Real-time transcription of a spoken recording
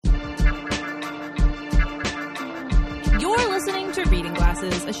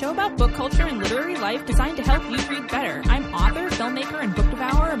Voices, a show about book culture and literary life designed to help you read better. I'm author, filmmaker, and book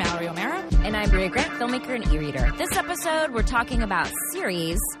devourer Mallory O'Mara. And I'm Bria Grant, filmmaker and e-reader. This episode, we're talking about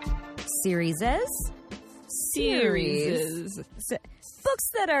series.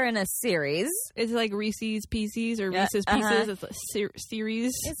 Books that are in a series. It's like Reese's Pieces or Reese's Pieces. It's a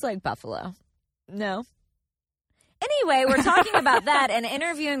series. It's like Buffalo. No. Anyway, we're talking about that and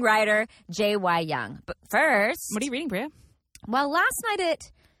interviewing writer J.Y. Young. But first... What are you reading, Bria? Well, last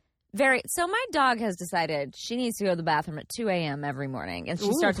night So my dog has decided she needs to go to the bathroom at 2 a.m. every morning. And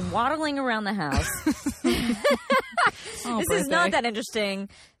she starts waddling around the house. This is not that interesting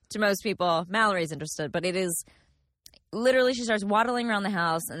to most people. Mallory's interested, but it is... Literally, she starts waddling around the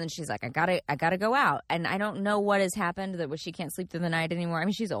house, and then she's like, I gotta go out. And I don't know what has happened that she can't sleep through the night anymore. I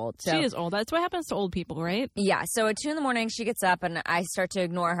mean, she's old. So. She is old. That's what happens to old people, right? Yeah. So at 2 in the morning, she gets up, and I start to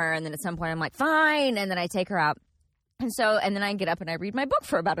ignore her. And then at some point, I'm like, fine. And then I take her out. And then I get up and I read my book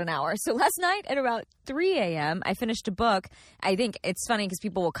for about an hour. So last night at about 3 a.m., I finished a book. I think it's funny because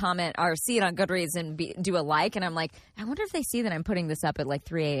people will comment or see it on Goodreads and do a like. And I'm like, I wonder if they see that I'm putting this up at like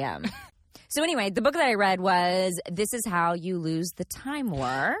 3 a.m. So anyway, the book that I read was This Is How You Lose the Time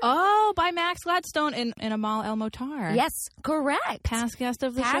War. Oh, by Max Gladstone and Amal El-Mohtar. Yes, correct. Past guest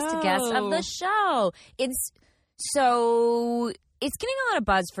of the show. Past guest of the show. It's getting a lot of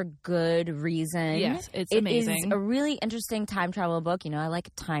buzz for good reason. Yes, it's amazing. It is a really interesting time travel book. You know, I like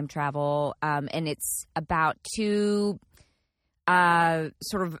time travel. And it's about two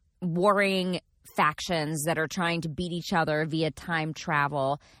sort of warring factions that are trying to beat each other via time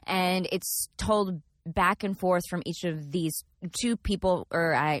travel. And it's told back and forth from each of these two people,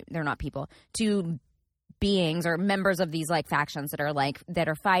 they're not people, two beings or members of these like factions that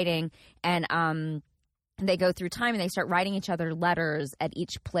are fighting. And they go through time and they start writing each other letters at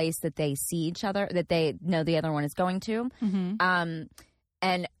each place that they see each other, that they know the other one is going to. Mm-hmm.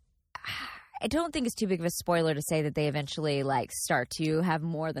 And I don't think it's too big of a spoiler to say that they eventually start to have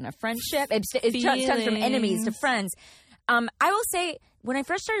more than a friendship. It turns from enemies to friends. I will say, when I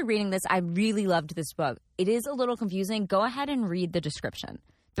first started reading this, I really loved this book. It is a little confusing. Go ahead and read the description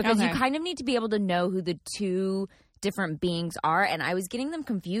because you kind of need to be able to know who the two different beings are, and I was getting them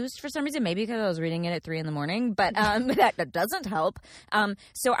confused for some reason, maybe because I was reading it at 3 a.m, but that doesn't help.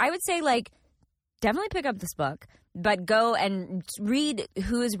 So I would say, definitely pick up this book, but go and read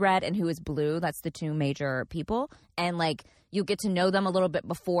who is red and who is blue. That's the two major people, and you'll get to know them a little bit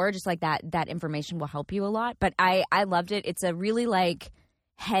before, just like that information will help you a lot. But I loved it. It's a really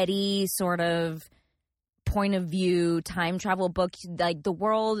heady sort of point of view time travel book. The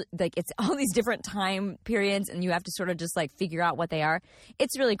world, it's all these different time periods and you have to sort of just figure out what they are.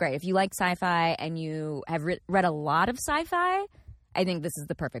 It's really great. If you like sci-fi and you have read a lot of sci-fi, I think this is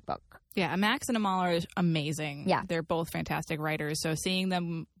the perfect book. Yeah, Max and Amal are amazing. Yeah. They're both fantastic writers. So seeing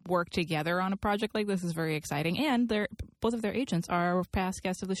them work together on a project like this is very exciting. And both of their agents are past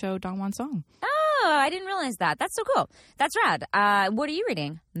guests of the show, Dong Wan Song. Oh, I didn't realize that. That's so cool. That's rad. What are you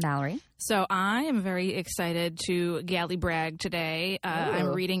reading, Mallory? So I am very excited to galley brag today.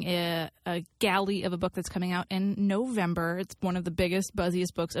 I'm reading a galley of a book that's coming out in November. It's one of the biggest,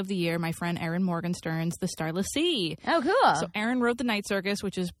 buzziest books of the year. My friend Erin Morgenstern's The Starless Sea. Oh, cool. So Erin wrote The Night Circus,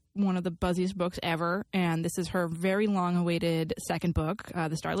 which is one of the buzziest books ever, and this is her very long-awaited second book,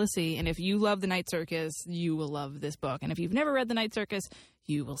 The Starless Sea. And if you love The Night Circus, you will love this book. And if you've never read The Night Circus,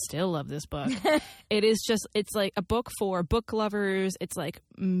 you will still love this book. It's like a book for book lovers. It's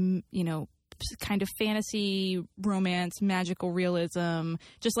kind of fantasy, romance, magical realism,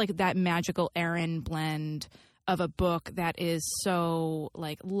 just like that magical Erin blend of a book that is so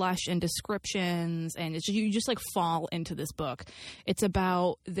lush in descriptions, and you just fall into this book. It's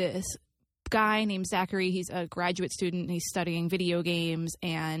about this guy named Zachary. He's a graduate student. And he's studying video games,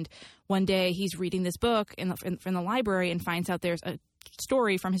 and one day he's reading this book from the library and finds out there's a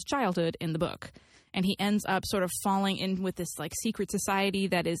story from his childhood in the book. And he ends up sort of falling in with this secret society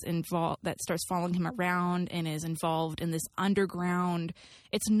that is involved, that starts following him around and is involved in this underground.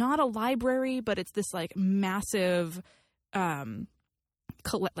 It's not a library, but it's this massive, and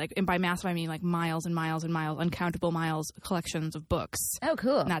by massive I mean miles and miles and miles, uncountable miles, collections of books. Oh,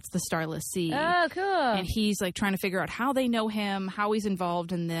 cool. And that's the Starless Sea. Oh, cool. And he's trying to figure out how they know him, how he's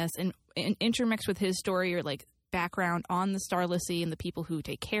involved in this, and intermixed with his story or background on the Starless Sea and the people who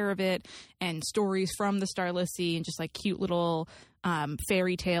take care of it, and stories from the Starless Sea, and just cute little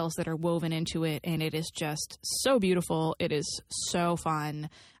fairy tales that are woven into it. And it is just so beautiful. It is so fun.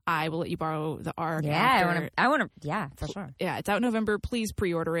 I will let you borrow the ARC. Yeah, I want to. Yeah, for sure. Yeah, it's out in November. Please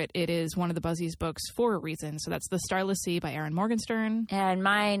pre-order it. It is one of the buzziest books for a reason. So that's The Starless Sea by Erin Morgenstern. And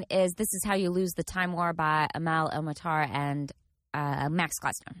mine is This Is How You Lose the Time War by Amal El-Mohtar and Max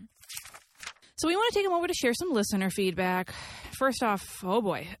Gladstone. So we want to take a moment to share some listener feedback. First off, oh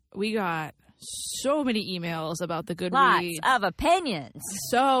boy, we got so many emails about the Goodreads. Lots of opinions.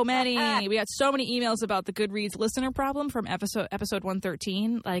 So many. We got so many emails about the Goodreads listener problem from episode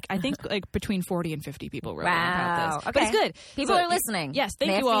 113. Like, I think like between 40 and 50 people wrote about this. Okay. But it's good. People are listening. Yes,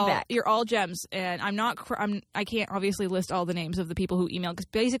 thank They you have all. feedback. You're all gems. And I can't obviously list all the names of the people who emailed because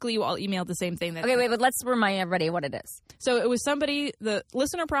basically you all emailed the same thing. Okay, wait, but let's remind everybody what it is. So it was the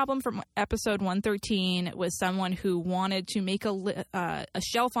listener problem from episode 113 was someone who wanted to make a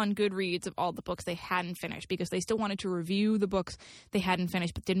shelf on Goodreads of all the books they hadn't finished because they still wanted to review the books they hadn't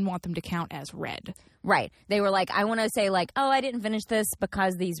finished but didn't want them to count as read. Right. They were like, I want to say like, oh, I didn't finish this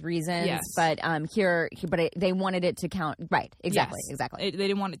because these reasons, yes. but they wanted it to count. Right. Exactly. Yes. Exactly. They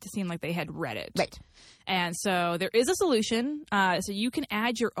didn't want it to seem like they had read it. Right. And so there is a solution. So you can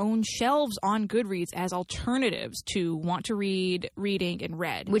add your own shelves on Goodreads as alternatives to want to read, reading, and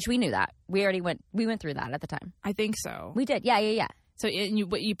read. Which we knew that. We went through that at the time. I think so. We did. Yeah. So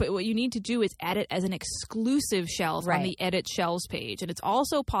what you need to do is add it as an exclusive shelf on the Edit Shelves page. And it's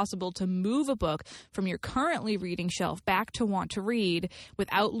also possible to move a book from your currently reading shelf back to Want to Read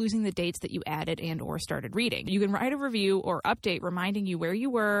without losing the dates that you added and or started reading. You can write a review or update reminding you where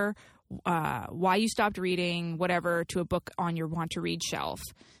you were, why you stopped reading, whatever, to a book on your Want to Read shelf.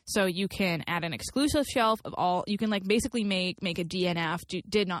 So you can add an exclusive shelf of all. You can like basically make a DNF,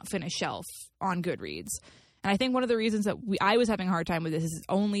 did not finish shelf on Goodreads. And I think one of the reasons that I was having a hard time with this is it's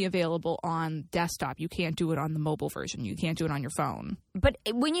only available on desktop. You can't do it on the mobile version. You can't do it on your phone. But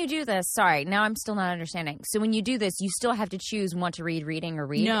when you do this, sorry, now I'm still not understanding. So when you do this, you still have to choose Want to Read, Reading, or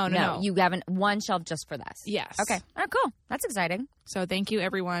Read? No. You have one shelf just for this? Yes. Okay. Oh, cool. That's exciting. So thank you,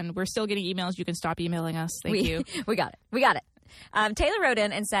 everyone. We're still getting emails. You can stop emailing us. Thank you. We got it. Taylor wrote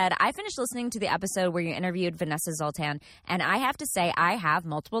in and said, I finished listening to the episode where you interviewed Vanessa Zoltan, and I have to say I have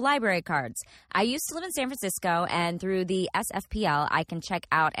multiple library cards. I used to live in San Francisco, and through the SFPL, I can check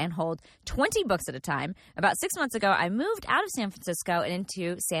out and hold 20 books at a time. About 6 months ago, I moved out of San Francisco and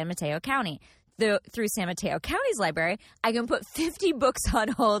into San Mateo County. Through San Mateo County's library, I can put 50 books on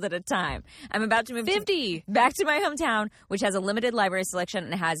hold at a time. I'm about to move 50 back to my hometown, which has a limited library selection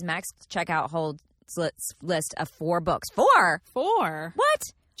and has max checkout hold list of 4 books. 4? What?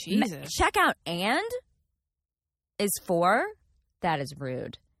 Jesus. Checkout and is 4? That is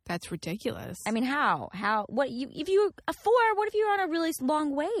rude. That's ridiculous. I mean, how? If you a 4, what if you're on a really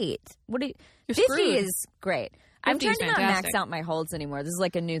long wait? You're 50 screwed. is great. I'm trying to not max out my holds anymore. This is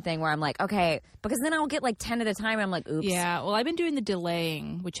like a new thing where I'm like, okay, because then I'll get like 10 at a time and I'm like, oops. Yeah, well, I've been doing the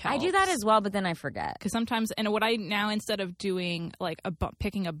delaying, which helps. I do that as well, but then I forget. Because sometimes, and what I now, instead of doing like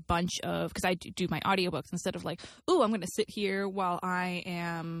picking a bunch of, because I do my audiobooks, instead of like, ooh, I'm going to sit here while I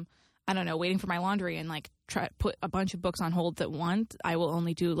am, I don't know, waiting for my laundry and like try to put a bunch of books on hold at once, I will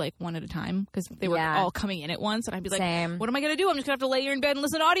only do like one at a time because they were all coming in at once. And I'd be like, Same. What am I going to do? I'm just going to have to lay here in bed and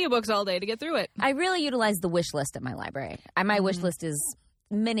listen to audiobooks all day to get through it. I really utilize the wish list at my library. My wish list is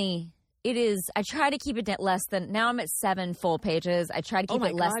mini. It is, I try to keep it at less than, now I'm at 7 full pages. I try to keep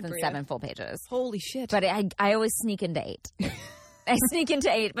it less than 7 full pages. Holy shit. But I always sneak into 8. I sneak into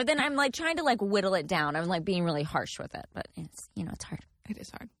 8, but then I'm like trying to like whittle it down. I'm like being really harsh with it, but it's, it's hard. It is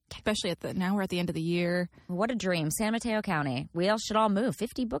hard. Especially now we're at the end of the year. What a dream. San Mateo County. We all should all move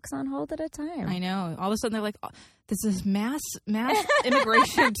 50 books on hold at a time. I know. All of a sudden they're like, oh, this is mass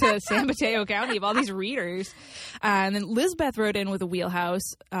immigration to San Mateo County of all these readers. And then Lizbeth wrote in with a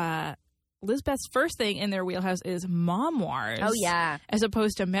wheelhouse. Lizbeth's first thing in their wheelhouse is memoirs. Oh, yeah. As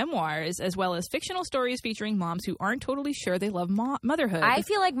opposed to memoirs, as well as fictional stories featuring moms who aren't totally sure they love motherhood. I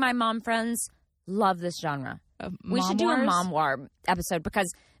feel like my mom friends love this genre. We should do a memoir episode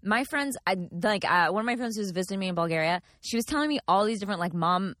because my friends, one of my friends who was visiting me in Bulgaria, she was telling me all these different like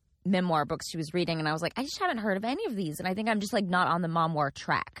mom memoir books she was reading, and I was like, I just haven't heard of any of these, and I think I'm just like not on the memoir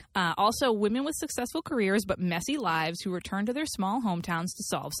track. Also, women with successful careers but messy lives who return to their small hometowns to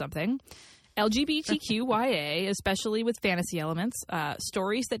solve something. LGBTQYA, especially with fantasy elements.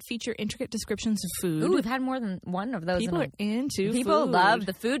 Stories that feature intricate descriptions of food. Ooh, we've had more than one of those. People are into People food. love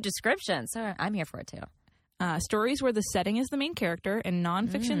the food description, so I'm here for it too. Stories where the setting is the main character, and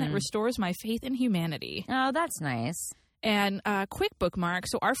nonfiction that restores my faith in humanity. Oh, that's nice. And quick bookmark.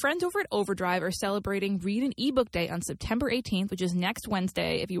 So our friends over at Overdrive are celebrating Read an eBook Day on September 18th, which is next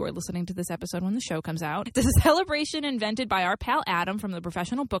Wednesday if you are listening to this episode when the show comes out. It's a celebration invented by our pal Adam from the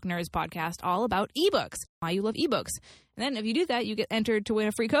Professional Book Nerds podcast all about ebooks, why you love ebooks. And then if you do that, you get entered to win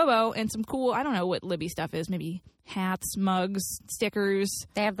a free Kobo and some cool, I don't know what Libby stuff is, maybe hats, mugs, stickers.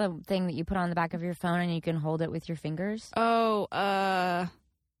 They have the thing that you put on the back of your phone and you can hold it with your fingers. Oh, what are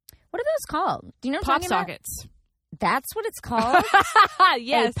those called? Do you know what I'm pop talking sockets. about? That's what it's called?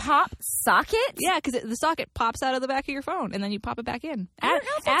 Yes. A pop socket? Yeah, because the socket pops out of the back of your phone, and then you pop it back in. I don't know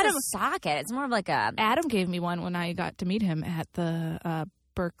if Adam, it's a socket. It's more of like a... Adam gave me one when I got to meet him at the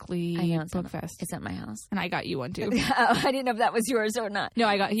Berkeley Book Fest. It's at my house. And I got you one, too. I didn't know if that was yours or not. No,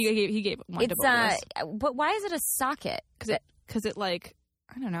 he gave one to both of us. But why is it a socket? Because it like,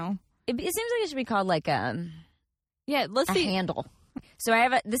 I don't know. It seems like it should be called like a handle. So I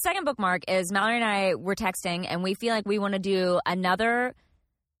have the second bookmark is Mallory and I were texting, and we feel like we want to do another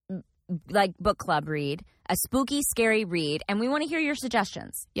like book club read, a spooky, scary read, and we want to hear your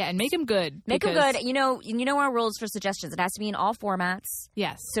suggestions. Yeah, and make them good. Make them good. You know our rules for suggestions. It has to be in all formats.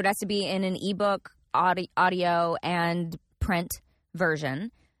 Yes. So it has to be in an ebook, audio, and print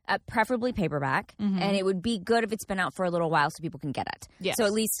version. Preferably paperback, and it would be good if it's been out for a little while so people can get it. Yes. So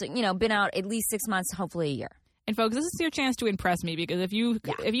at least, been out at least 6 months, hopefully a year. And folks, this is your chance to impress me, because if you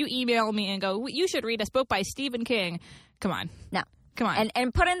email me and go, you should read this book by Stephen King, come on. No. Come on.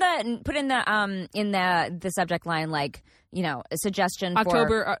 And put in the subject line, like, a suggestion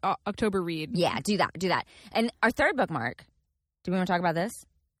for October read. Yeah, do that. And our third bookmark, do we want to talk about this?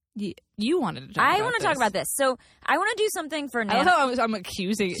 You wanted to talk about this. I want to talk about this. So I want to do something for now. I love how I'm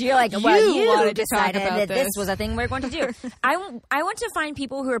accusing You're like, you decided that this was a thing we're going to do. I want to find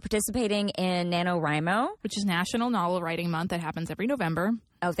people who are participating in NaNoWriMo. Which is National Novel Writing Month. That happens every November.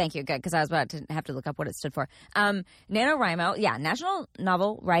 Oh, thank you. Good, because I was about to have to look up what it stood for. NaNoWriMo, National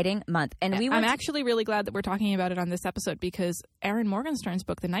Novel Writing Month. And I'm actually really glad that we're talking about it on this episode, because Erin Morgenstern's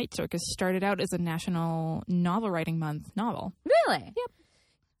book, The Night Circus, started out as a National Novel Writing Month novel. Really? Yep.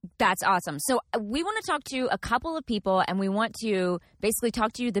 That's awesome. So we want to talk to a couple of people, and we want to basically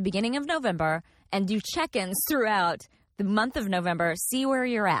talk to you at the beginning of November and do check-ins throughout the month of November, see where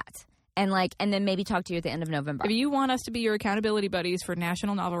you're at. And then maybe talk to you at the end of November. If you want us to be your accountability buddies for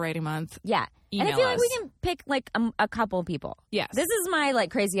National Novel Writing Month, email and I feel like we can pick a couple of people. Yes. This is my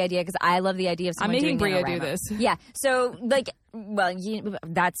crazy idea, because I love the idea of someone doing Bria do this. Yeah. So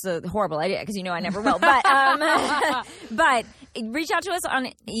that's a horrible idea, because I never will. But but reach out to us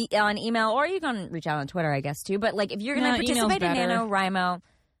on email, or you can reach out on Twitter, I guess, too. But if you're going to participate in NaNoWriMo,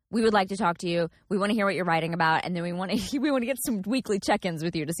 we would like to talk to you. We want to hear what you're writing about, and then we want to get some weekly check-ins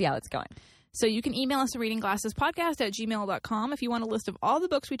with you to see how it's going. So you can email us at readingglassespodcast@gmail.com if you want a list of all the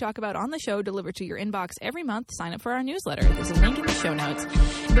books we talk about on the show delivered to your inbox every month. Sign up for our newsletter. There's a link in the show notes.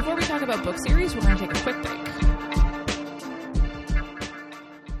 And before we talk about book series, we're going to take a quick break.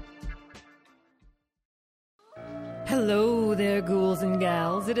 Hello there, ghouls and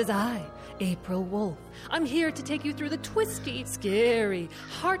gals. It is I, April Wolf. I'm here to take you through the twisty, scary,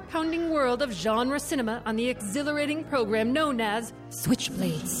 heart-pounding world of genre cinema on the exhilarating program known as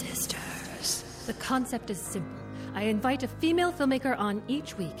Switchblade Sisters. The concept is simple. I invite a female filmmaker on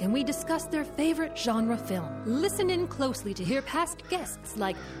each week, and we discuss their favorite genre film. Listen in closely to hear past guests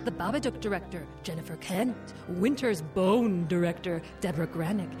like the Babadook director, Jennifer Kent, Winter's Bone director, Deborah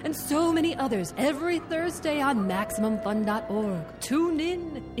Granick, and so many others every Thursday on MaximumFun.org. Tune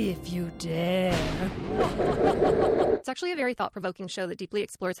in if you dare. It's actually a very thought-provoking show that deeply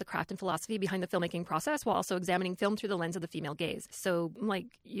explores the craft and philosophy behind the filmmaking process while also examining film through the lens of the female gaze. So,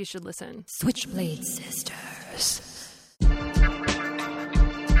 you should listen. Switchblade Sisters.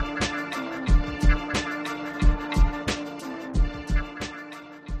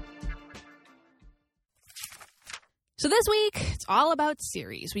 So this week, it's all about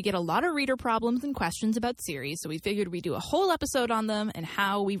series. We get a lot of reader problems and questions about series, so we figured we'd do a whole episode on them and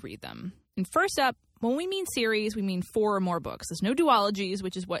how we read them. And first up, when we mean series, we mean 4 or more books. There's no duologies,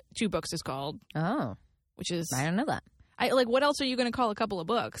 which is what 2 books is called. Oh. Which is... I don't know that. What else are you going to call a couple of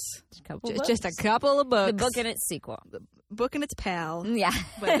books? Just a couple of books. The book and its sequel. The book and its pal. Yeah.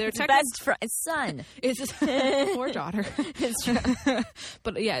 But they're best friend. Son. Or daughter. It's true.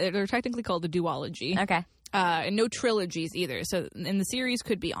 But yeah, they're technically called a duology. Okay. And no trilogies either. So, and the series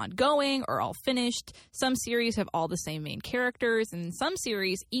could be ongoing or all finished. Some series have all the same main characters. And in some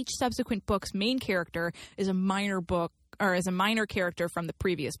series, each subsequent book's main character is a minor book or as a minor character from the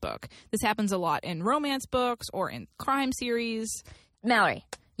previous book. This happens a lot in romance books or in crime series. Mallory,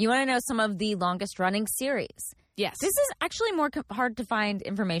 you want to know some of the longest running series? Yes. This is actually more hard to find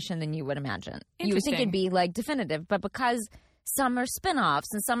information than you would imagine. You would think it'd be definitive, but because some are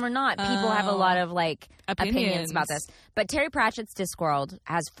spin-offs and some are not, people have a lot of opinions about this. But Terry Pratchett's Discworld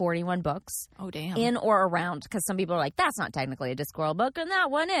has 41 books. Oh, damn. In or around, because some people are like, that's not technically a Discworld book, and that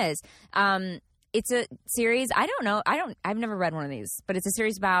one is. It's a series, I've never read one of these, but it's a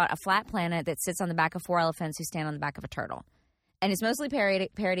series about a flat planet that sits on the back of 4 elephants who stand on the back of a turtle. And it's mostly parody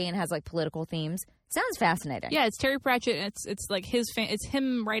and has political themes. Sounds fascinating. Yeah, it's Terry Pratchett, and it's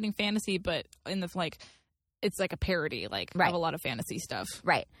him writing fantasy, but in the it's like a parody, like Right. of a lot of fantasy stuff.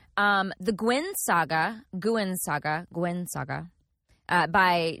 Right. The Gwyn Saga,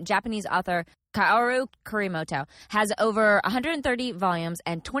 by Japanese author Kaoru Kurimoto, has over 130 volumes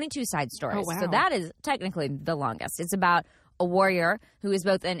and 22 side stories. Oh, wow. So that is technically the longest. It's about a warrior who is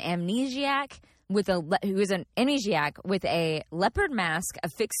both an amnesiac with a leopard mask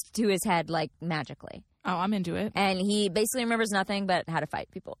affixed to his head, like magically. Oh, I'm into it. And he basically remembers nothing but how to fight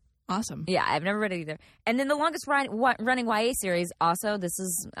people. Awesome. Yeah, I've never read it either. And then the longest running YA series, also, this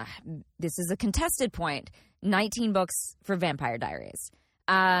is a contested point, 19 books for Vampire Diaries.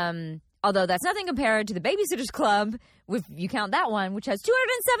 Although that's nothing compared to the Babysitter's Club, if you count that one, which has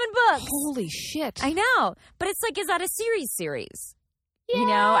 207 books. Holy shit. I know. But it's like, is that a series? You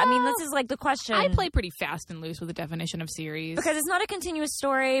know? I mean, this is like the question. I play pretty fast and loose with the definition of series. Because it's not a continuous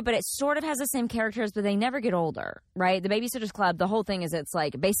story, but it sort of has the same characters, but they never get older, right? The Babysitter's Club, the whole thing is it's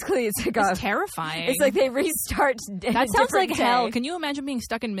like, basically it's like it's terrifying. It's like they restart. That sounds like hell. Can you imagine being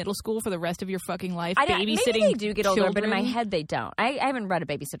stuck in middle school for the rest of your fucking life, babysitting maybe they do get older, children? but in my head they don't. I haven't read a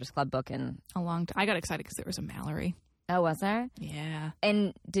Babysitter's Club book in a long time. I got excited because there was a Mallory. Oh, was there? Yeah.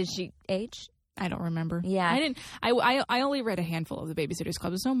 And did she age? I don't remember. Yeah. I didn't. I only read a handful of the Babysitter's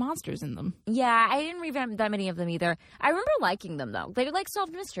Club. There's no monsters in them. Yeah, I didn't read that many of them either. I remember liking them, though. They were like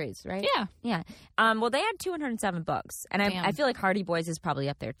solved mysteries, right? Yeah. Yeah. Well, they had 207 books, and I feel like Hardy Boys is probably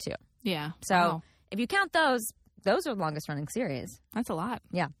up there, too. Yeah. So if you count those are the longest running series. That's a lot.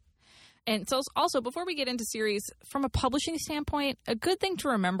 Yeah. And so also, before we get into series, from a publishing standpoint, a good thing to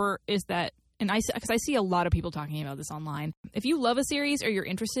remember is that, because I see a lot of people talking about this online, if you love a series or you're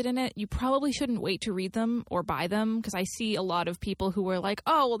interested in it, you probably shouldn't wait to read them or buy them, because I see a lot of people who are like,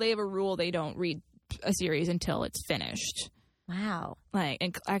 oh, well, they have a rule, they don't read a series until it's finished. Wow.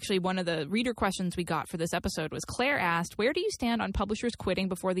 And actually, one of the reader questions we got for this episode was Claire asked, where do you stand on publishers quitting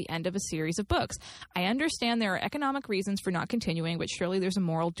before the end of a series of books? I understand there are economic reasons for not continuing, but surely there's a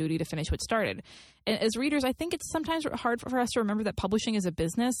moral duty to finish what started. And as readers, I think it's sometimes hard for us to remember that publishing is a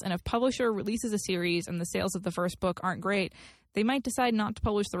business, and if publisher releases a series and the sales of the first book aren't great, they might decide not to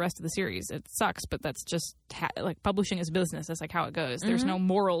publish the rest of the series. It sucks, but that's just like publishing is business. That's like how it goes. There's no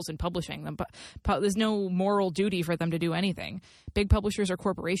morals in publishing them, but there's no moral duty for them to do anything. Big publishers are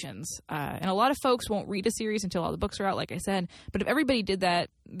corporations, and a lot of folks won't read a series until all the books are out, like I said. But if everybody did that,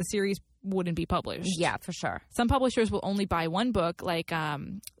 the series wouldn't be published. Yeah, for sure. Some publishers will only buy one book, like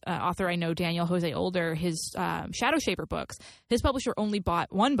author I know, Daniel Jose Older, his Shadow Shaper books. His publisher only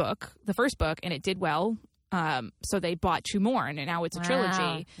bought one book, the first book, and it did well. So they bought two more, and now it's a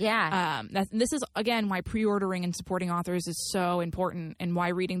trilogy. Yeah. This is, again, why pre-ordering and supporting authors is so important, and why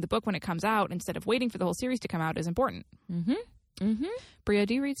reading the book when it comes out instead of waiting for the whole series to come out is important. Mm-hmm. Mm-hmm. Bria,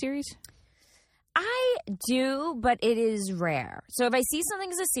 do you read series? I do, but it is rare. So if I see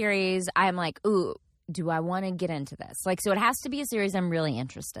something as a series, I'm like, ooh, do I want to get into this? Like, so it has to be a series I'm really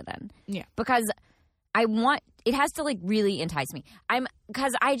interested in. Yeah. Because it has to like really entice me. I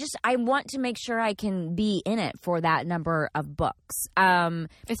want to make sure I can be in it for that number of books.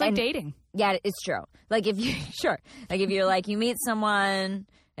 It's like dating. Yeah, it's true. Like if you you meet someone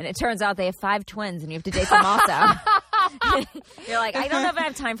and it turns out they have 5 twins and you have to date them also. You're like, I don't know if I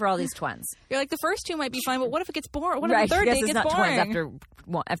have time for all these twins. You're like, the first 2 might be fine, but what if it gets boring? What if right. the third date gets not boring?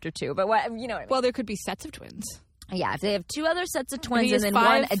 Twins after 2, but what, you know what I mean. Well, there could be sets of twins. Yeah, if they have 2 other sets of twins and then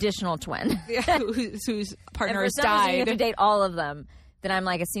 5, 1 additional twin. Yeah, whose partner has and for some reason you have died. to date all of them. Then I'm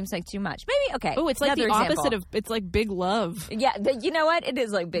like, it seems like too much. Maybe, okay. Oh, it's like the example. opposite of, it's like big love. Yeah, you know what? It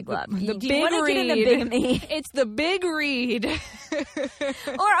is like big love. The Do big you want to get into read. bigamy? It's the big read.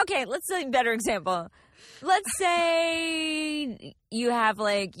 Or, okay, let's say a better example. Let's say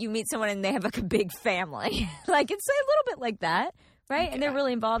you meet someone and they have like a big family. Like, it's a little bit like that, right? Okay. And they're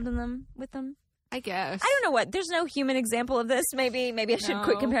really involved with them. I guess. I don't know what. There's no human example of this. Maybe I should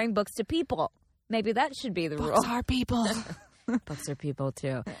quit comparing books to people. Maybe that should be the rule. Books are people. Books are people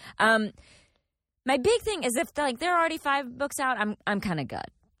too. My big thing is if there are already 5 books out, I'm kind of good.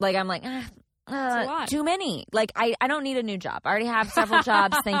 Like I'm like, a lot. too many. Like I don't need a new job. I already have several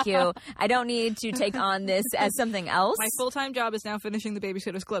jobs. Thank you. I don't need to take on this as something else. My full-time job is now finishing the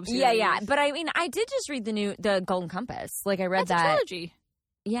Babysitter's Club series. Yeah. But I mean, I did just read the Golden Compass. Like I read That's that. a trilogy.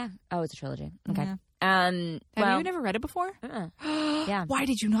 Yeah. Oh, it's a trilogy. Okay. Yeah. Have you never read it before? Yeah. Why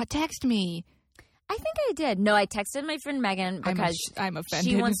did you not text me? I think I did. No, I texted my friend Megan because I'm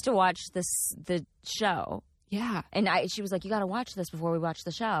offended. she wants to watch the show. Yeah. And she was like, you got to watch this before we watch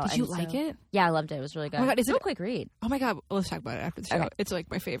the show. Did you like it? Yeah, I loved it. It was really good. Oh my God, it's a quick read. Oh my God, let's talk about it after the show. Okay. It's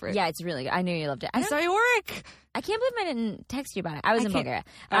like my favorite. Yeah, it's really good. I knew you loved it. I saw you work. I can't believe I didn't text you about it. I was in Bulgaria.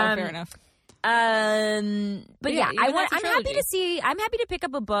 Fair enough. But yeah, I'm happy to pick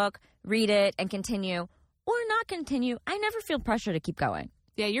up a book, read it, and continue. or not continue, I never feel pressure to keep going.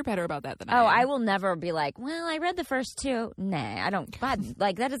 Yeah, you're better about that than I Oh, am. I will never be like, well, I read the first 2. Nah, I don't. But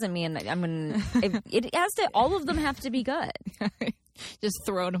like that doesn't mean that I'm gonna. It has to. All of them have to be good. Just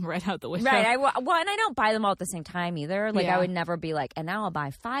throwing them right out the window. Right. And I don't buy them all at the same time either. Like Yeah. I would never be like, and now I'll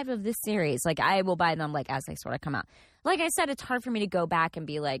buy 5 of this series. Like I will buy them like as they sort of come out. Like I said, it's hard for me to go back and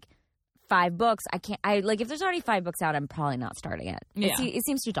be like 5 books. I can't. I like if there's already 5 books out, I'm probably not starting it. Yeah. It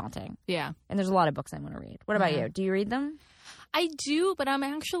seems too daunting. Yeah. And there's a lot of books I want to read. What about you? Do you read them? I do, but I'm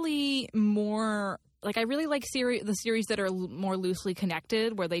actually more like I really like the series that are more loosely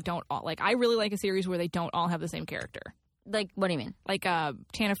connected, where they don't all like. I really like a series where they don't all have the same character. Like, what do you mean? Like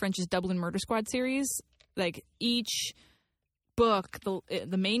Tana French's Dublin Murder Squad series. Like each book,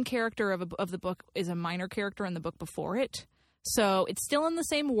 the main character of the book is a minor character in the book before it. So it's still in the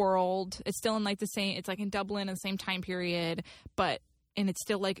same world. It's still in like the same. It's like in Dublin in the same time period, and it's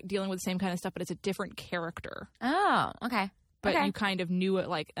still like dealing with the same kind of stuff, but it's a different character. Oh, okay. But Okay. you kind of knew it,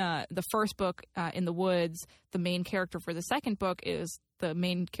 like the first book, In the Woods, the main character for the second book is the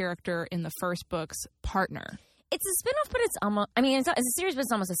main character in the first book's partner. It's a spinoff, but it's almost. I mean, it's a series, but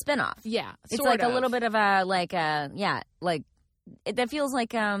it's almost a spinoff. Yeah, It's sort like of. a little bit of a that feels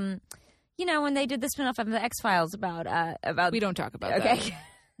like when they did the spinoff of the X-Files about We don't talk about okay. that.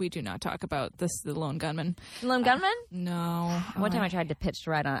 We do not talk about the Lone Gunman. Lone Gunman. No. One time I tried to pitch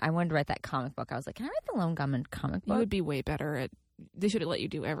to write on. I wanted to write that comic book. I was like, can I write the Lone Gunman comic book? You would be way better at. They should have let you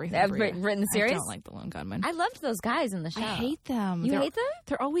do everything. I've for you. written the series? I don't like the Lone Gunman. I loved those guys in the show. I hate them. You They're- hate them?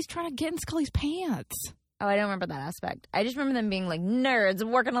 They're always trying to get in Scully's pants. Oh, I don't remember that aspect. I just remember them being like nerds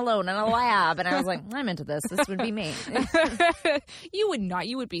working alone in a lab, and I was like, I'm into this. This would be me. You would not.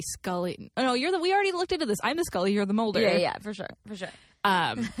 You would be Scully. Oh, no, you're the. We already looked into this. I'm the Scully. You're the Mulder. Yeah, for sure.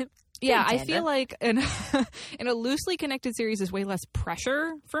 Yeah, I Contender. feel like in a loosely connected series, there's way less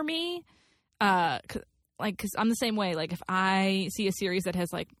pressure for me. Because I'm the same way. Like, if I see a series that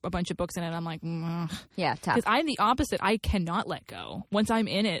has like a bunch of books in it, I'm like, Yeah, tough. because I'm the opposite. I cannot let go. Once I'm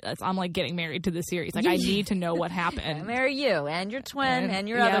in it, I'm like getting married to the series. Like, I need to know what I happened. marry you and your twin and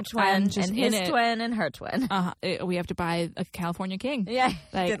your Yep, other twin I'm just and in his it. twin and her twin. We have to buy a California King. Yeah,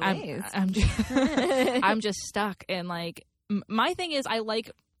 Like good ways. I'm just stuck, and like my thing is I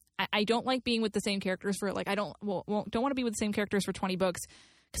don't like being with the same characters for like I don't want to be with the same characters for 20 books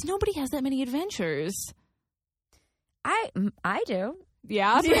because nobody has that many adventures. I do.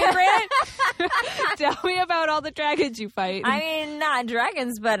 Yeah, favorite. Tell me about all the dragons you fight. I mean, not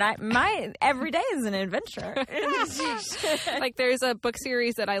dragons, but my every day is an adventure. Like there's a book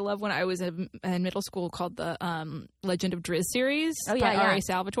series that I loved when I was in middle school called the Legend of Driz series Oh, yeah, by yeah. R.A.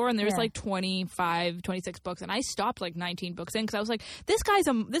 Salvatore, and there's Yeah. like 26 books, and I stopped like 19 books in because I was like, this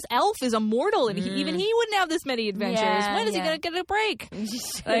elf is immortal, and even he wouldn't have this many adventures. Yeah, When is he yeah. gonna get a break?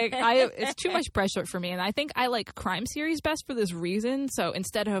 Like it's too much pressure for me, and I think I like crime series best for this reason. So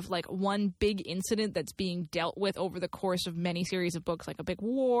instead of like one big incident that's being dealt with over the course of many series of books, like a big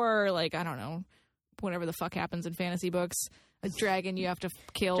war, like I don't know, whatever the fuck happens in fantasy books, a dragon you have to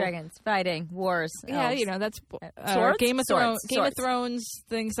kill. Dragons, fighting, wars. Yeah, elves. you know, that's Swords? Game of Thrones, Swords. Game of Thrones,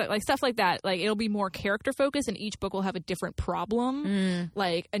 things like stuff like that. Like it'll be more character focused, and each book will have a different problem.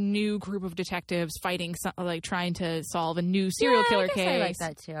 Like a new group of detectives fighting, like trying to solve a new serial killer I guess case. I like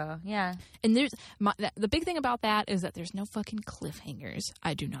that too. Yeah. And there's the big thing about that is that there's no fucking cliffhangers.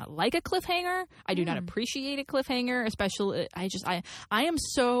 I do not like a cliffhanger. I do not appreciate a cliffhanger, especially I am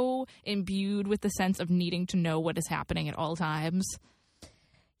so imbued with the sense of needing to know what is happening at all times.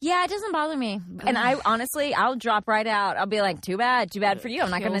 Yeah, it doesn't bother me. And I honestly, I'll drop right out. I'll be like, too bad for you. I'm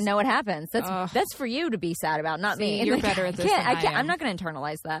not going to Kills- know what happens. That's for you to be sad about, not See, me. you're Like, better at this I than I am. I'm not going to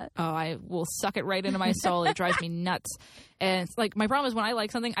internalize that. Oh, I will suck it right into my soul. It drives me nuts. And it's like my problem is when I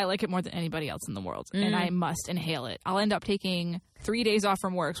like something, I like it more than anybody else in the world, and I must inhale it. I'll end up taking 3 days off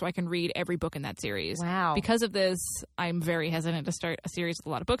from work so I can read every book in that series. Wow. Because of this, I'm very hesitant to start a series with a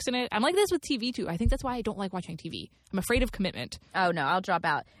lot of books in it. I'm like this with TV too. I think that's why I don't like watching TV. I'm afraid of commitment. Oh no, I'll drop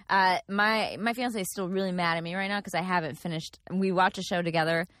out. My fiance is still really mad at me right now because I haven't finished. We watched a show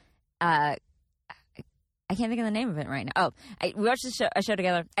together. I can't think of the name of it right now. We watched a show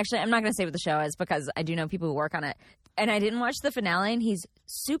together. Actually, I'm not going to say what the show is because I do know people who work on it. And I didn't watch the finale, and he's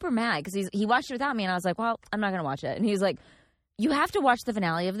super mad because he watched it without me, and I was like, well, I'm not going to watch it. And he was like, you have to watch the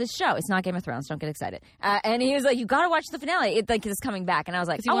finale of this show. It's not Game of Thrones. Don't get excited. And he was like, you got to watch the finale. It's coming back. And I was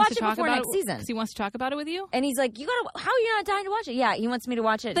like, I'll watch it before next season. Because he wants to talk about it with you? And he's like, how are you not dying to watch it? Yeah, he wants me to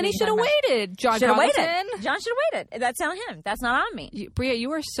watch it. Then he should have waited, John Should have Congleton. waited. John should have waited. That's on him. That's not on me. Bria,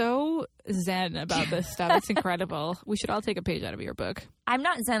 you are so zen about this stuff. It's incredible. We should all take a page out of your book. I'm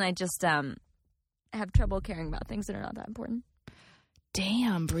not zen. I just have trouble caring about things that are not that important.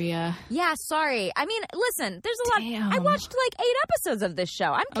 Damn, Bria. Yeah, sorry. I mean, listen, there's a Damn. lot. I watched like 8 episodes of this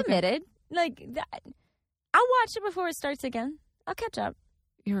show. I'm committed. Like, I'll watch it before it starts again. I'll catch up.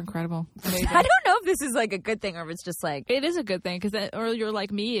 You're incredible. I don't know if this is like a good thing or if it's just like... It is a good thing because, or you're like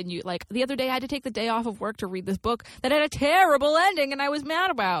me and you like the other day I had to take the day off of work to read this book that had a terrible ending and I was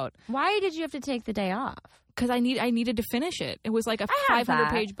mad about. Why did you have to take the day off? Because I needed to finish it. It was like a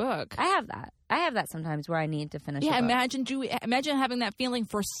 500-page book. I have that. I have that sometimes where I need to finish. Yeah, a book. imagine having that feeling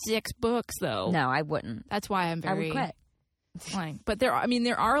for 6 books though. No, I wouldn't. That's why I'm very. I would quit. Fine. But there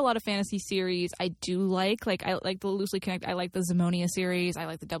are a lot of fantasy series I do like. Like I like the Loosely Connected. I like the Zimonia series. I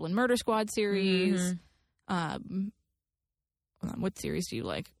like the Dublin Murder Squad series. What series do you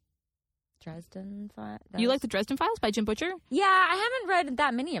like? Dresden Files. You like the Dresden Files by Jim Butcher? Yeah, I haven't read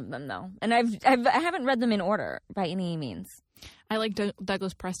that many of them though, and I haven't read them in order by any means. I like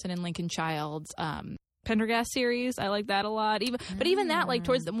Douglas Preston and Lincoln Child's Pendergast series. I like that a lot. But even that, like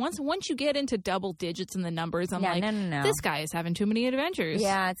towards once you get into double digits in the numbers, I'm like, no. This guy is having too many adventures.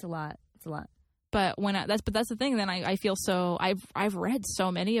 Yeah, it's a lot. It's a lot. But that's the thing. Then I feel so I've read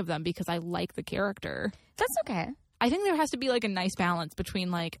so many of them because I like the character. That's okay. I think there has to be like a nice balance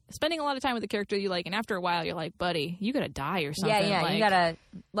between like spending a lot of time with the character you like, and after a while you're like, buddy, you gotta die or something. Yeah, like, you gotta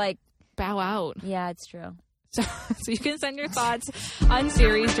like bow out. Yeah, it's true. So you can send your thoughts on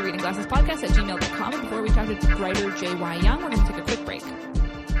series to readingglassespodcast@gmail.com. And before we talk to writer J.Y. Young, we're going to take a quick break.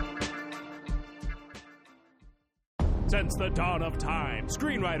 Since the dawn of time,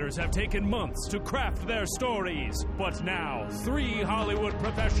 screenwriters have taken months to craft their stories. But now, 3 Hollywood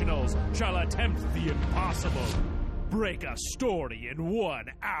professionals shall attempt the impossible. Break a story in 1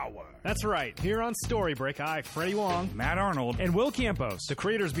 hour. That's right. Here on Story Break, I, Freddie Wong, Matt Arnold, and Will Campos, the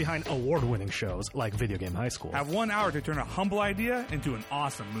creators behind award-winning shows like Video Game High School, have 1 hour to turn a humble idea into an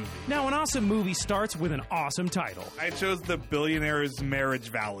awesome movie. Now, an awesome movie starts with an awesome title. I chose The Billionaire's Marriage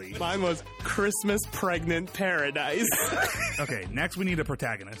Valley. Mine was Christmas Pregnant Paradise. Okay, next we need a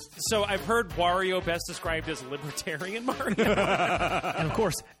protagonist. So I've heard Wario best described as libertarian Mario. And of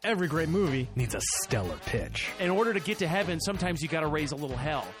course, every great movie needs a stellar pitch. In order to get to heaven, sometimes you gotta raise a little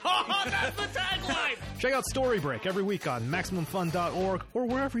hell. That's the tagline! Check out Story Break every week on MaximumFun.org or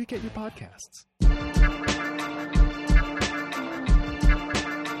wherever you get your podcasts.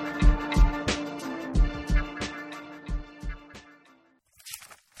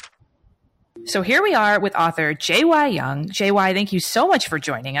 So here we are with author J.Y. Young. J.Y., thank you so much for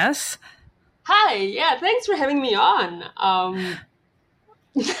joining us. Hi, yeah, thanks for having me on.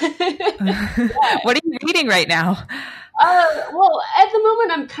 What are you reading right now? Well, at the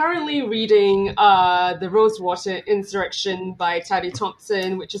moment, I'm currently reading The Rosewater Insurrection by Taddy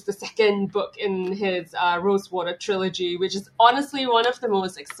Thompson, which is the second book in his Rosewater trilogy, which is honestly one of the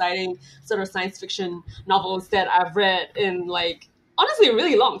most exciting sort of science fiction novels that I've read in, like, honestly, a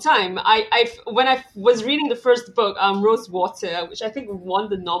really long time. When I was reading the first book, Rosewater, which I think won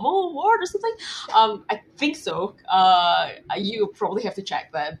the Normal Award or something. I think so. You probably have to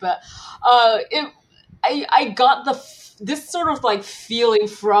check that, but I got this sort of like feeling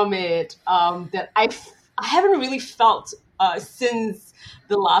from it that I haven't really felt since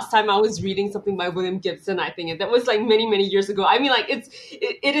the last time I was reading something by William Gibson, I think, and that was like many, many years ago. I mean, like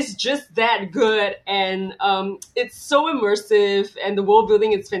it is just that good, and it's so immersive, and the world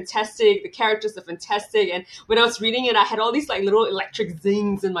building is fantastic. The characters are fantastic, and when I was reading it, I had all these like little electric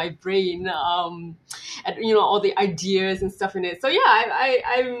zings in my brain, and all the ideas and stuff in it. So yeah,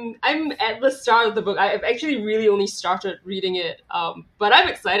 I'm at the start of the book. I've actually really only started reading it, but I'm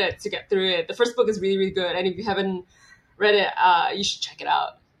excited to get through it. The first book is really, really good, and if you haven't read it, you should check it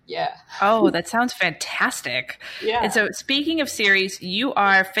out. Yeah. Oh, that sounds fantastic. Yeah. And so speaking of series, you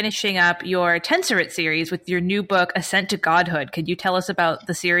are finishing up your Tenserate series with your new book, Ascent to Godhood. Could you tell us about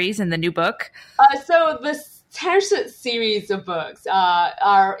the series and the new book? So this Tenserate series of books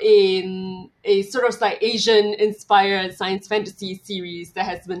are in a sort of like Asian-inspired science fantasy series that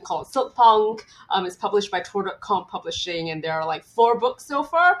has been called Silkpunk. It's published by Tor.com Publishing, and there are like 4 books so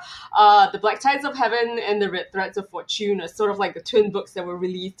far. The Black Tides of Heaven and the Red Threads of Fortune are sort of like the twin books that were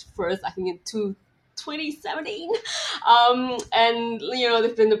released first, I think, in 2017. And,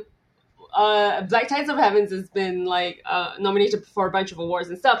 they've been Black Tides of Heavens has been like nominated for a bunch of awards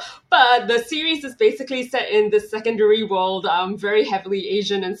and stuff, but the series is basically set in this secondary world, very heavily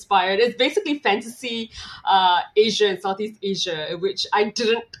Asian inspired. It's basically fantasy Asia and Southeast Asia, which I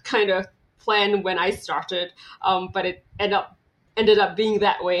didn't kind of plan when I started, but it ended up being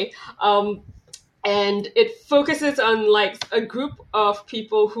that way. And it focuses on like a group of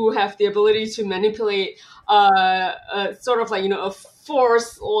people who have the ability to manipulate sort of like, a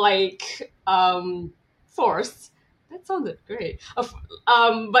force that sounded great. But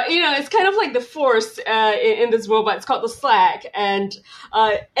it's kind of like the force in this robot. It's called the Slack, and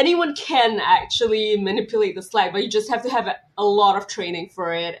anyone can actually manipulate the Slack, but you just have to have a lot of training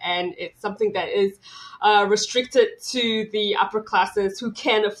for it, and it's something that is restricted to the upper classes who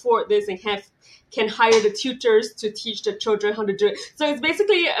can afford this and can hire the tutors to teach the children how to do it. So it's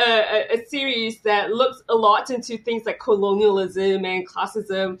basically a series that looks a lot into things like colonialism and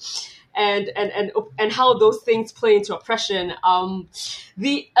classism, and how those things play into oppression.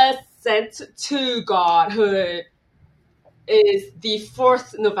 The Ascent to Godhood is the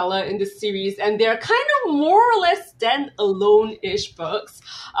fourth novella in this series, and they're kind of more or less stand-alone-ish books.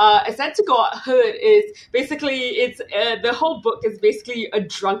 Ascent to Godhood is basically, the whole book is basically a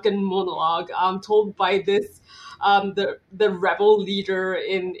drunken monologue told by this the rebel leader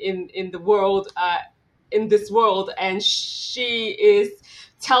in the world, in this world, and she is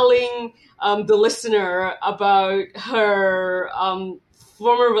telling the listener about her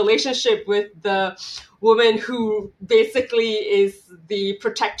former relationship with the woman who basically is the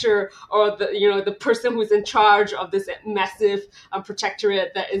protector, or the person who's in charge of this massive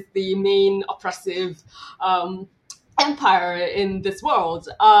protectorate that is the main oppressive empire in this world.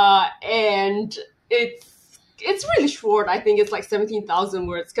 And it's really short. I think it's like 17,000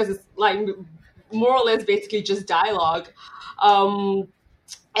 words, because it's like more or less basically just dialogue.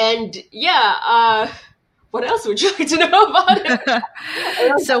 What else would you like to know about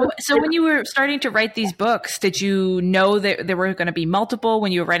it? So when you were starting to write these books, did you know that there were going to be multiple?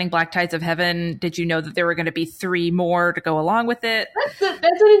 When you were writing Black Tides of Heaven, did you know that there were going to be 3 more to go along with it? That's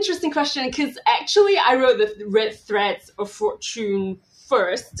an interesting question, because actually I wrote the Red Threads of Fortune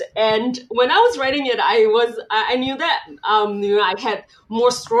first, and when I was writing it, I knew that I had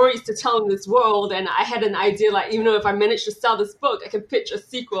more stories to tell in this world, and I had an idea, like, if I managed to sell this book, I can pitch a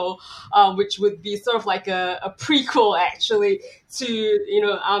sequel, which would be sort of like a prequel, actually, to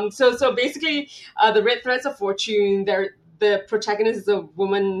so basically, the Red Threads of Fortune, the protagonist is a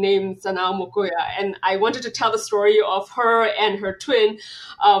woman named Sanao Mokoya, and I wanted to tell the story of her and her twin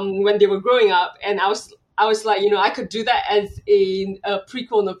when they were growing up, and I was like, I could do that as a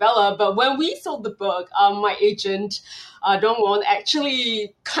prequel novella. But when we sold the book, my agent, Dongwon,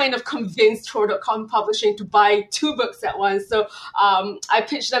 actually kind of convinced Tor.com Publishing to buy 2 books at once. So I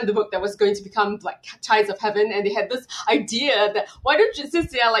pitched them the book that was going to become Black Tides of Heaven. And they had this idea that, why don't you,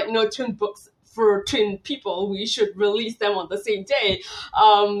 since they are like twin books for twin people, we should release them on the same day,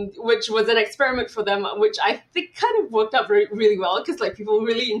 which was an experiment for them, which I think kind of worked out really well, because like people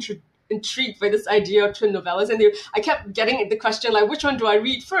really intrigued by this idea of twin novellas, and I kept getting the question, like, which one do I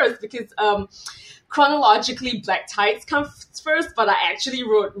read first? Because chronologically, Black Tides comes first, but I actually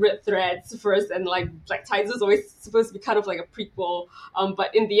wrote Red Threads first, and like Black Tides is always supposed to be kind of like a prequel.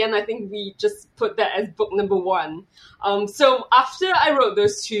 But in the end, I think we just put that as book number 1. So after I wrote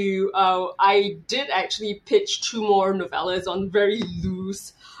those 2, I did actually pitch 2 more novellas on very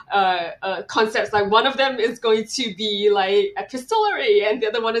loose concepts. Like, one of them is going to be like epistolary, and the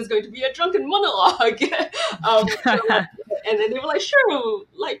other one is going to be a drunken monologue. And then they were like, sure,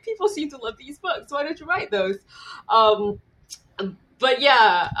 like, people seem to love these books, why don't you write those? But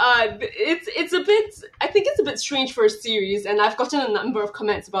yeah, it's a bit, I think it's a bit strange for a series, and I've gotten a number of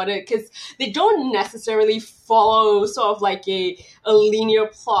comments about it, because they don't necessarily follow sort of like a linear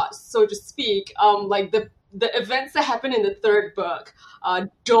plot, so to speak. Like the events that happen in the 3rd book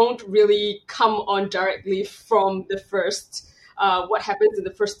don't really come on directly from the first, what happens in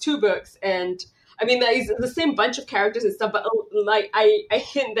the first 2 books. And I mean, it's the same bunch of characters and stuff, but like I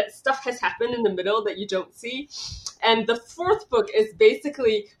hint that stuff has happened in the middle that you don't see. And the 4th book is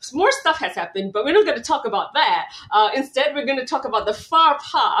basically, more stuff has happened, but we're not going to talk about that. Instead, we're going to talk about the far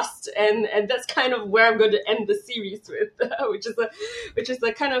past, and that's kind of where I'm going to end the series with, which is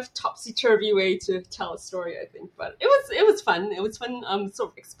a kind of topsy-turvy way to tell a story, I think. But it was fun. It was fun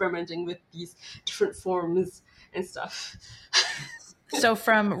sort of experimenting with these different forms and stuff. So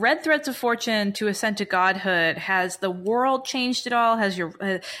from Red Threads of Fortune to Ascent to Godhood, has the world changed at all? Has you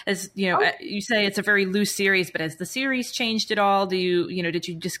say it's a very loose series, but has the series changed at all? Did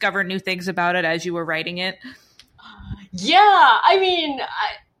you discover new things about it as you were writing it? Yeah, I mean,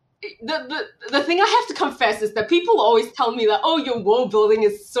 the thing I have to confess is that people always tell me that, oh, your world building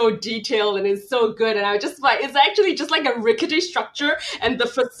is so detailed and is so good, and I was just like, it's actually just like a rickety structure, and the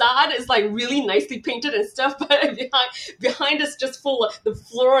facade is like really nicely painted and stuff, but behind it's just the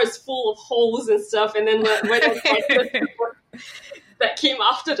floor is full of holes and stuff, and then that came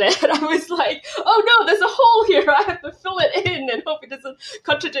after that, I was like, oh no, there's a hole here, I have to fill it in and hope it doesn't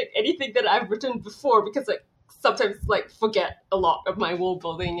contradict anything that I've written before, because like sometimes like forget a lot of my world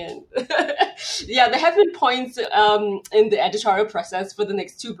building, and yeah, there have been points in the editorial process for the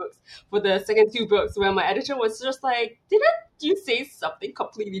next 2 books, for the second 2 books, where my editor was just like, didn't you say something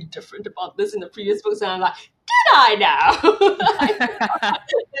completely different about this in the previous books? And I'm like, did I now?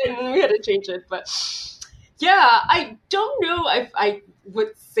 And we had to change it, but yeah, I don't know if I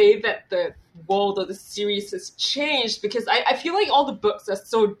would say that the world of the series has changed, because I feel like all the books are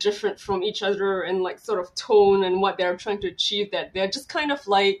so different from each other and like sort of tone and what they're trying to achieve, that they're just kind of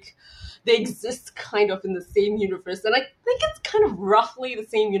like, they exist kind of in the same universe. And I think it's kind of roughly the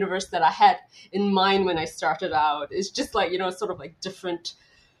same universe that I had in mind when I started out. It's just like, sort of like different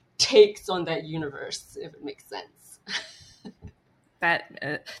takes on that universe, if it makes sense.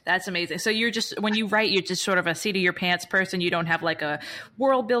 That's amazing. So you're just, when you write, you're just sort of a seat of your pants person. You don't have like a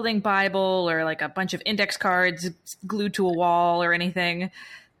world building Bible or like a bunch of index cards glued to a wall or anything.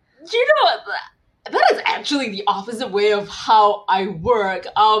 That is actually the opposite way of how I work.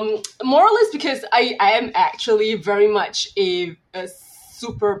 More or less because I am actually very much a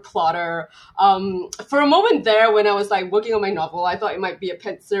super plotter. For a moment there, when I was like working on my novel, I thought it might be a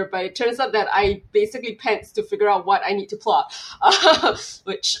pantser, but it turns out that I basically pants to figure out what I need to plot,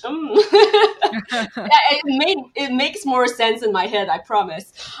 which it makes more sense in my head, I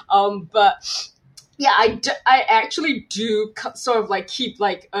promise. But yeah, I actually do sort of like keep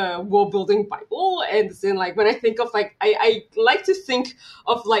like a world building Bible, and then like when I think of like I like to think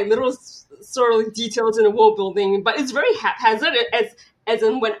of like little sort of details in a world building, but it's very haphazard. As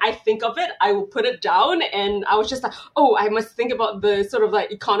in, when I think of it, I will put it down, and I was just like, oh, I must think about the sort of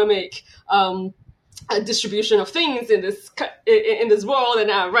like economic distribution of things in this world,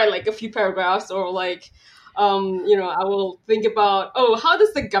 and I write like a few paragraphs, or like I will think about, oh, how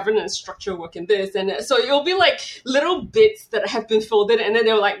does the governance structure work in this? And so it'll be like little bits that have been folded, and then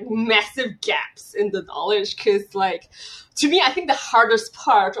there are like massive gaps in the knowledge, because like, to me, I think the hardest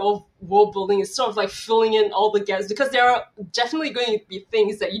part of world building is sort of like filling in all the gaps, because there are definitely going to be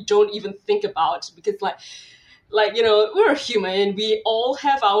things that you don't even think about, because like we're human, we all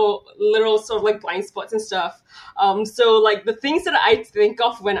have our little sort of like blind spots and stuff. So like the things that I think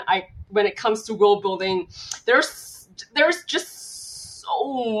of when it comes to world building, there's just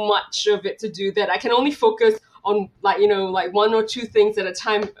so much of it to do that I can only focus on like 1 or 2 things at a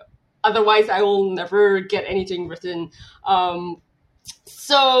time. Otherwise, I will never get anything written.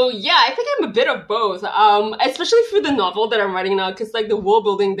 So yeah, I think I'm a bit of both, especially for the novel that I'm writing now, because like the world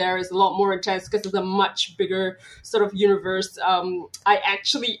building there is a lot more intense because it's a much bigger sort of universe. I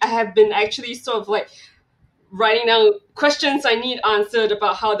have been sort of like writing down questions I need answered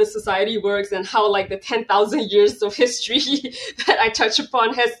about how the society works, and how like the 10,000 years of history that I touch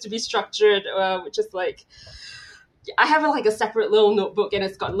upon has to be structured, which is like, I have like a separate little notebook, and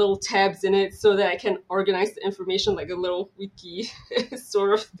it's got little tabs in it so that I can organize the information like a little wiki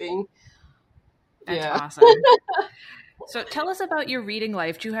sort of thing. That's awesome. So tell us about your reading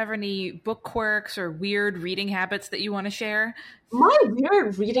life. Do you have any book quirks or weird reading habits that you want to share? My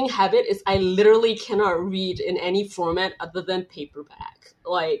weird reading habit is I literally cannot read in any format other than paperback.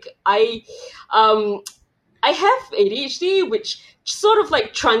 Like I have ADHD, which sort of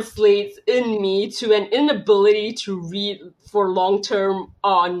like translates in me to an inability to read for long term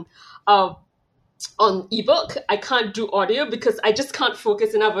on ebook. I can't do audio because I just can't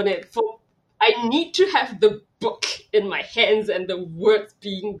focus enough on it. I need to have the book in my hands and the words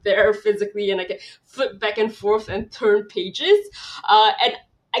being there physically, and I can flip back and forth and turn pages. And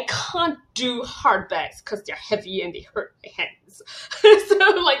I can't do hardbacks because they're heavy and they hurt my hands. So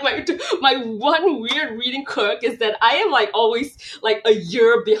like my one weird reading quirk is that I am like always like a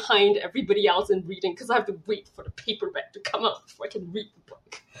year behind everybody else in reading, because I have to wait for the paperback to come out before I can read the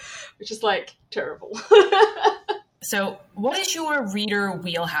book, which is like terrible. So what is your reader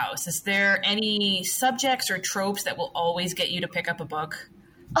wheelhouse? Is there any subjects or tropes that will always get you to pick up a book?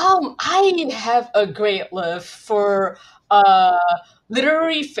 I have a great love for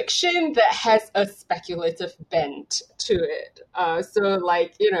literary fiction that has a speculative bent to it. So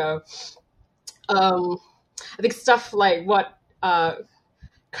like, I think stuff like what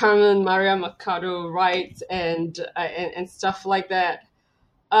Carmen Maria Machado writes and stuff like that.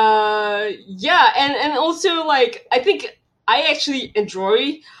 And also like, I think I actually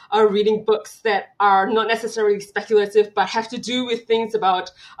enjoy reading books that are not necessarily speculative, but have to do with things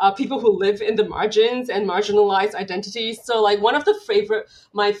about people who live in the margins and marginalized identities. So like one of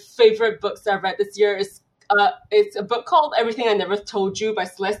my favorite books I've read this year is it's a book called Everything I Never Told You by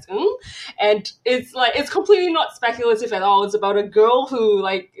Celeste Ng, and it's completely not speculative at all. It's about a girl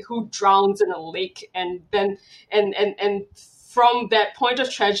who drowns in a lake, and then and from that point of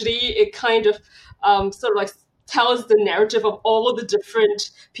tragedy, it kind of sort of like tells the narrative of all of the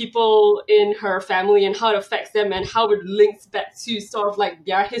different people in her family and how it affects them and how it links back to sort of like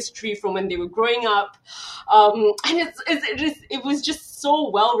their history from when they were growing up. And it was just so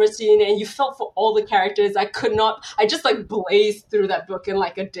well written, and you felt for all the characters. I just like blazed through that book in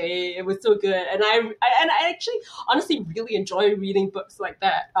like a day. It was so good. And I actually honestly really enjoy reading books like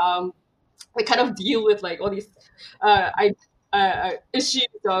that. I kind of deal with like all these issues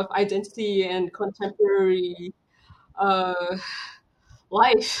of identity and contemporary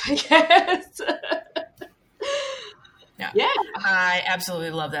life, I guess. Yeah. I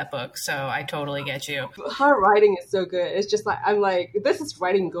absolutely love that book, so I totally get you. Her writing is so good. It's just like, I'm like, this is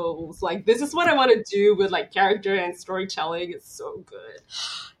writing goals. Like, this is what I want to do with like character and storytelling. It's so good.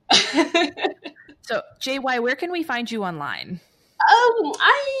 So, JY, where can we find you online?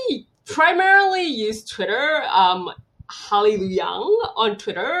 I primarily use Twitter, Hallelujah on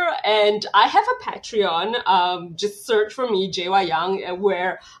Twitter, and I have a Patreon. Just search for me, JY Young,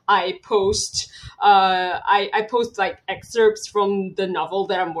 where I post I post like excerpts from the novel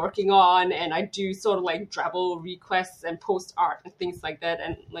that I'm working on, and I do sort of like Drabble requests and post art and things like that,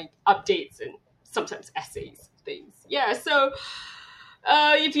 and like updates and sometimes essays, things. Yeah, so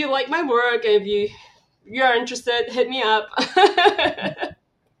if you like my work, if you're interested, hit me up.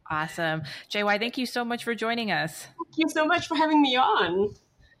 Awesome. JY, thank you so much for joining us. Thank you so much for having me on.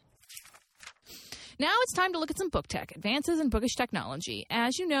 Now it's time to look at some book tech, advances in bookish technology.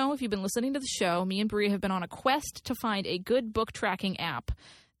 As you know, if you've been listening to the show, me and Bria have been on a quest to find a good book tracking app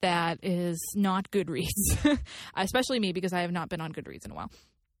that is not Goodreads, especially me because I have not been on Goodreads in a while.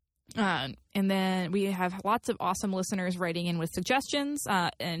 And then we have lots of awesome listeners writing in with suggestions.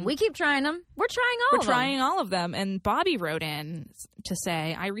 And we keep trying them. We're trying all of them. And Bobby wrote in to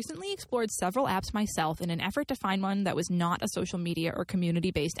say, I recently explored several apps myself in an effort to find one that was not a social media or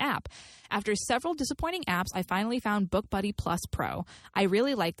community-based app. After several disappointing apps, I finally found BookBuddy Plus Pro. I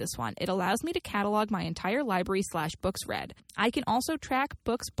really like this one. It allows me to catalog my entire library / books read. I can also track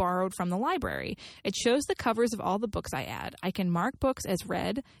books borrowed from the library. It shows the covers of all the books I add. I can mark books as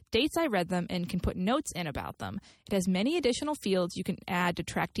read, dates I read them, and can put notes in about them. It has many additional fields you can add to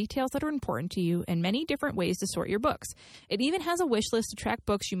track details that are important to you and many different ways to sort your books. It even has a wish list to track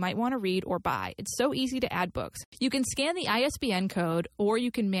books you might want to read or buy. It's so easy to add books. You can scan the ISBN code, or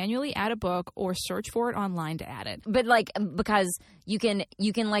you can manually add a book or search for it online to add it. But like, because you can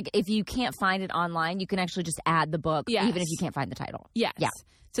like, if you can't find it online, you can actually just add the book, even if you can't find the title. Yes. Yeah.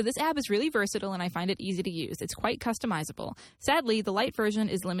 So this app is really versatile, and I find it easy to use. It's quite customizable. Sadly, the light version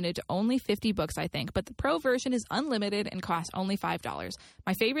is limited to only 50 books, I think, but the pro version is unlimited and costs only $5.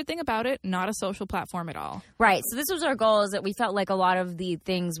 My favorite thing about it, not a social platform at all. Right. So this was our goal, is that we felt like a lot of the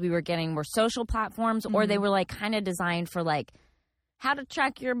things we were getting were social platforms, or they were like kind of designed for like how to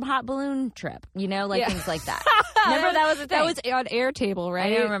track your hot balloon trip, you know, like things like that. Remember that was the thing? That was on Airtable,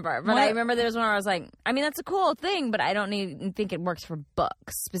 right? I don't remember. But I remember there was one where I was like, I mean, that's a cool thing, but I don't think it works for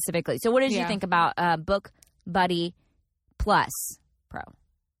books specifically. So what did you think about BookBuddy Plus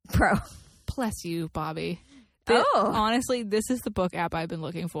Pro? Bless you, Bobby. Honestly, this is the book app I've been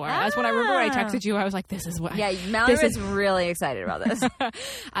looking for. That's when I remember when I texted you, I was like, this is what... Yeah, Mallory was really excited about this.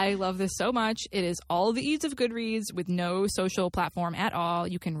 I love this so much. It is all the ease of Goodreads with no social platform at all.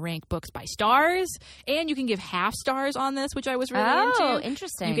 You can rank books by stars, and you can give half stars on this, which I was really into. Oh,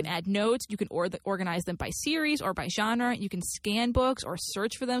 interesting. You can add notes. You can organize them by series or by genre. You can scan books or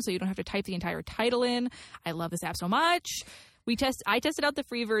search for them so you don't have to type the entire title in. I love this app so much. I tested out the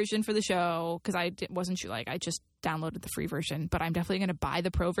free version for the show because I wasn't sure. Like, I just downloaded the free version, but I'm definitely going to buy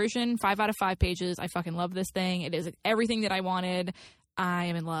the pro version. 5 out of 5 pages. I fucking love this thing. It is everything that I wanted. I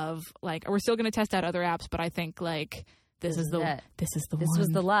am in love. Like, we're still going to test out other apps, but I think like this is the one. This was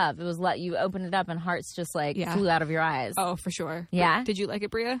the love. It was you opened it up and hearts just like flew out of your eyes. Oh, for sure. Yeah. Did you like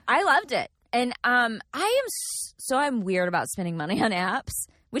it, Bria? I loved it, and I'm weird about spending money on apps.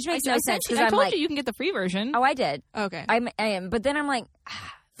 Which makes no sense because I told you can get the free version. Oh, I did. Okay. I am. But then I'm like,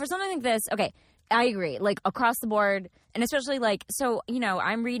 for something like this, okay, I agree. Like across the board, and especially like, so, you know,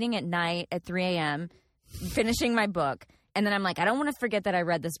 I'm reading at night at 3 a.m., finishing my book. And then I'm like, I don't want to forget that I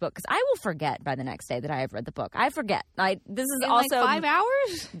read this book because I will forget by the next day that I have read the book. I forget. This is also like 5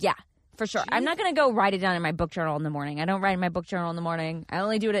 hours? Yeah. For sure. Jeez. I'm not going to go write it down in my book journal in the morning. I don't write in my book journal in the morning. I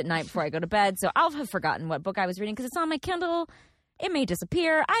only do it at night before I go to bed. So I'll have forgotten what book I was reading because it's on my Kindle. It may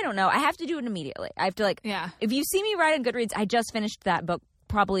disappear. I don't know. I have to do it immediately. I have to if you see me write on Goodreads, I just finished that book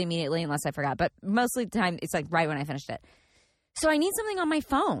probably immediately unless I forgot. But most of the time, it's like right when I finished it. So I need something on my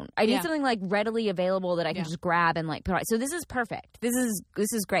phone. I need something like readily available that I can just grab and like put on. So this is perfect. This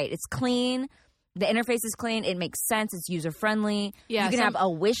is great. It's clean. The interface is clean. It makes sense. It's user-friendly. Yeah, you can have a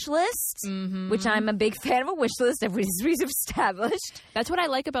wish list, which I'm a big fan of a wish list, as we've established. That's what I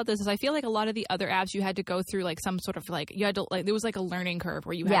like about this is I feel like a lot of the other apps you had to go through like some sort of like you had to like there was like a learning curve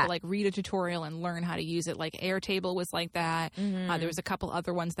where you had to like read a tutorial and learn how to use it. Like Airtable was like that. There was a couple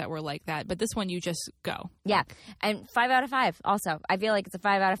other ones that were like that, but this one you just go. Yeah, and 5 out of 5. Also, I feel like it's a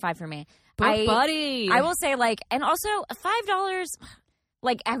 5 out of 5 for me. Book buddy. I will say and also $5.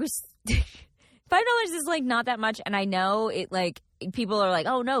 Like I was. $5 is like not that much, and I know it. Like people are like,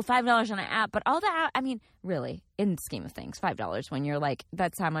 "Oh no, $5 on an app," but all that. I mean, really, in the scheme of things, $5 when you're like,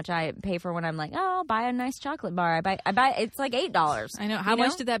 that's how much I pay for when I'm like, "Oh, I'll buy a nice chocolate bar." I buy. It's like $8. I know. How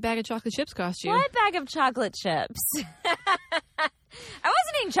much did that bag of chocolate chips cost you? What bag of chocolate chips? I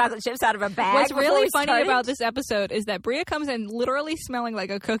wasn't eating chocolate chips out of a bag. What's really funny about this episode is that Bria comes in literally smelling like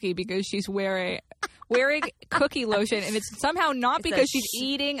a cookie because she's wearing cookie lotion, and it's somehow not because she's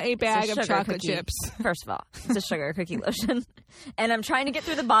eating a bag of chocolate chips. First of all, it's a sugar cookie lotion, and I'm trying to get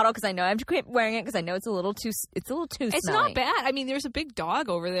through the bottle because I know I have to quit wearing it because I know it's a little too. It's a little too. It's smelly. not bad. I mean, there's a big dog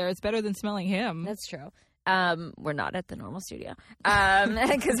over there. It's better than smelling him. That's true. We're not at the normal studio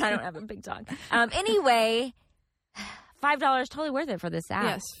because I don't have a big dog. Anyway. $5 totally worth it for this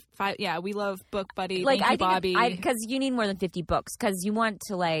app. Yes, yeah, we love Book Buddy. Like Thank you, Bobby. Because you need more than 50 books. Because you want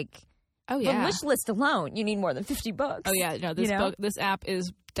to Oh yeah, the wish list alone, you need more than 50 books. Oh yeah, no, this app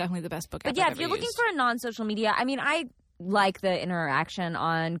is definitely the best book. But yeah, if you're looking for a non-social media, I mean, I like the interaction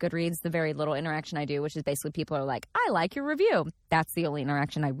on Goodreads. The very little interaction I do, which is basically people are like, "I like your review." That's the only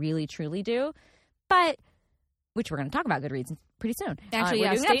interaction I really truly do. But which we're going to talk about Goodreads pretty soon. Actually,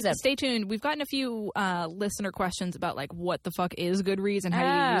 stay tuned. We've gotten a few listener questions about like what the fuck is Goodreads and how do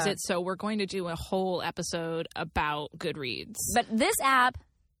you use it. So we're going to do a whole episode about Goodreads. But this app,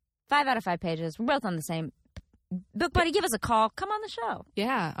 5 out of 5 pages. We're both on the same. Book Buddy, give us a call. Come on the show.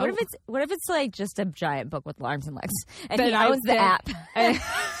 Yeah. What if it's like just a giant book with arms and legs, and he owns the app?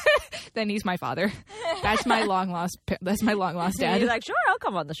 Then he's my father. That's my long lost. That's my long lost dad. He's like, sure, I'll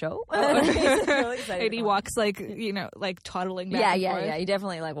come on the show. He's really excited. And he walks like toddling back. Yeah. He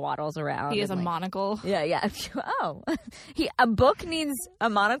definitely like waddles around. He has a monocle. Yeah. Oh, a book needs a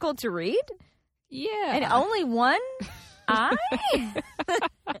monocle to read. Yeah, and only one eye.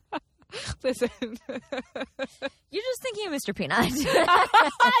 Listen, you're just thinking of Mr. Peanut.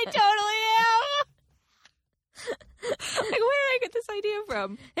 I totally am. Like, where did I get this idea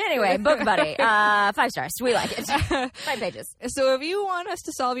from? Anyway, Book Buddy, 5 stars. We like it. 5 pages. So if you want us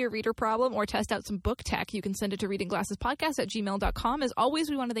to solve your reader problem or test out some book tech, you can send it to readingglassespodcast@gmail.com. As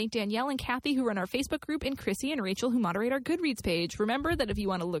always, we want to thank Danielle and Kathy, who run our Facebook group, and Chrissy and Rachel, who moderate our Goodreads page. Remember that if you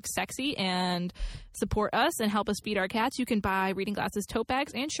want to look sexy and support us and help us feed our cats, you can buy Reading Glasses tote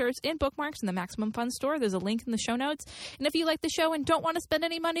bags and shirts and bookmarks in the Maximum Fun store. There's a link in the show notes. And if you like the show and don't want to spend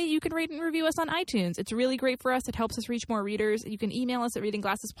any money, you can rate and review us on iTunes. It's really great for us. It helps us reach more readers. You can email us at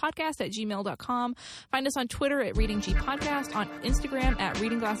readingglassespodcast@gmail.com. Find us on Twitter at ReadingGPodcast, on Instagram at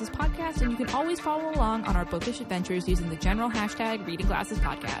ReadingGlassesPodcast, and you can always follow along on our bookish adventures using the general hashtag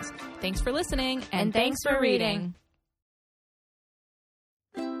ReadingGlassesPodcast. Thanks for listening, and thanks for reading.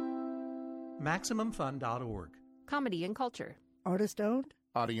 MaximumFun.org. Comedy and culture. Artist owned.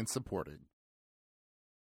 Audience supported.